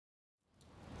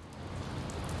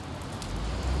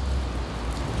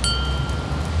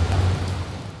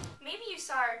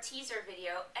saw our teaser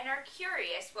video and are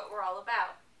curious what we're all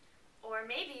about. Or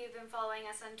maybe you've been following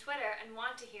us on Twitter and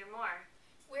want to hear more.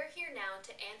 We're here now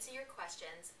to answer your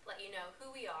questions, let you know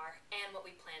who we are, and what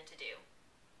we plan to do.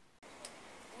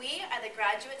 We are the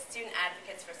Graduate Student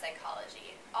Advocates for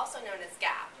Psychology, also known as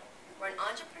GAP. We're an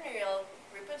entrepreneurial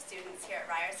group of students here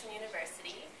at Ryerson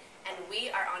University, and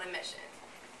we are on a mission.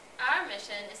 Our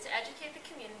mission is to educate the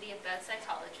community about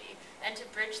psychology and to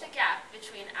bridge the gap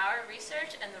between our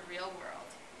research and the real world.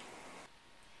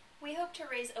 We hope to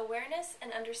raise awareness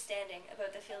and understanding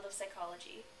about the field of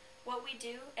psychology, what we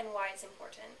do, and why it's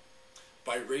important.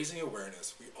 By raising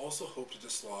awareness, we also hope to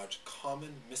dislodge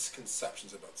common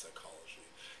misconceptions about psychology,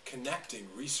 connecting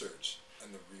research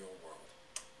and the real world.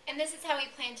 And this is how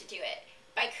we plan to do it.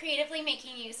 By creatively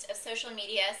making use of social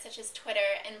media such as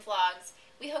Twitter and vlogs,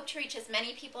 we hope to reach as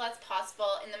many people as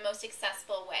possible in the most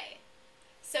accessible way.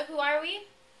 So who are we?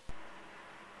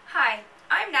 Hi,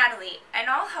 I'm Natalie, and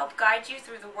I'll help guide you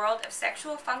through the world of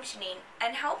sexual functioning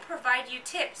and help provide you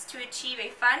tips to achieve a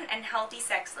fun and healthy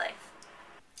sex life.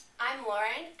 I'm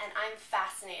Lauren, and I'm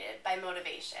fascinated by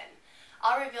motivation.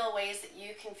 I'll reveal ways that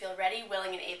you can feel ready,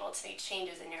 willing, and able to make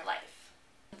changes in your life.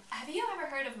 Have you ever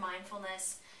heard of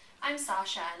mindfulness? I'm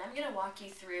Sasha, and I'm going to walk you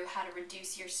through how to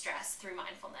reduce your stress through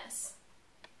mindfulness.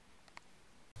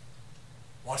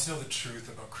 Want to know the truth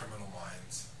about criminal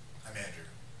minds? I'm Andrew,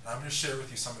 and I'm going to share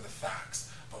with you some of the facts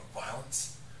about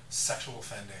violence, sexual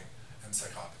offending, and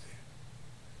psychopathy.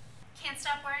 Can't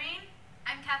stop worrying?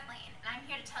 I'm Kathleen, and I'm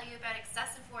here to tell you about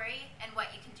excessive worry and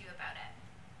what you can do about it.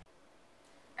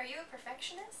 Are you a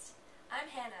perfectionist? I'm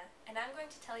Hannah, and I'm going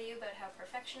to tell you about how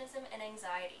perfectionism and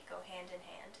anxiety go hand in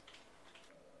hand.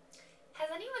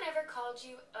 Has anyone ever called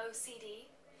you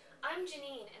OCD? I'm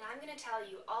Jeanine, and I'm going to tell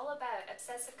you all about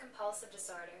obsessive-compulsive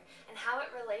disorder and how it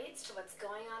relates to what's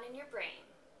going on in your brain.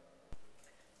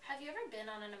 Have you ever been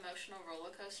on an emotional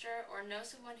roller coaster or know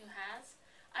someone who has?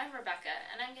 I'm Rebecca,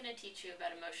 and I'm going to teach you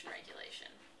about emotion regulation.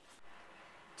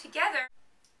 Together,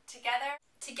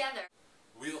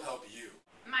 We'll help you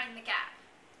Mind the gap.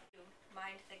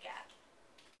 Mind the gap.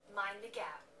 Mind the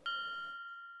gap.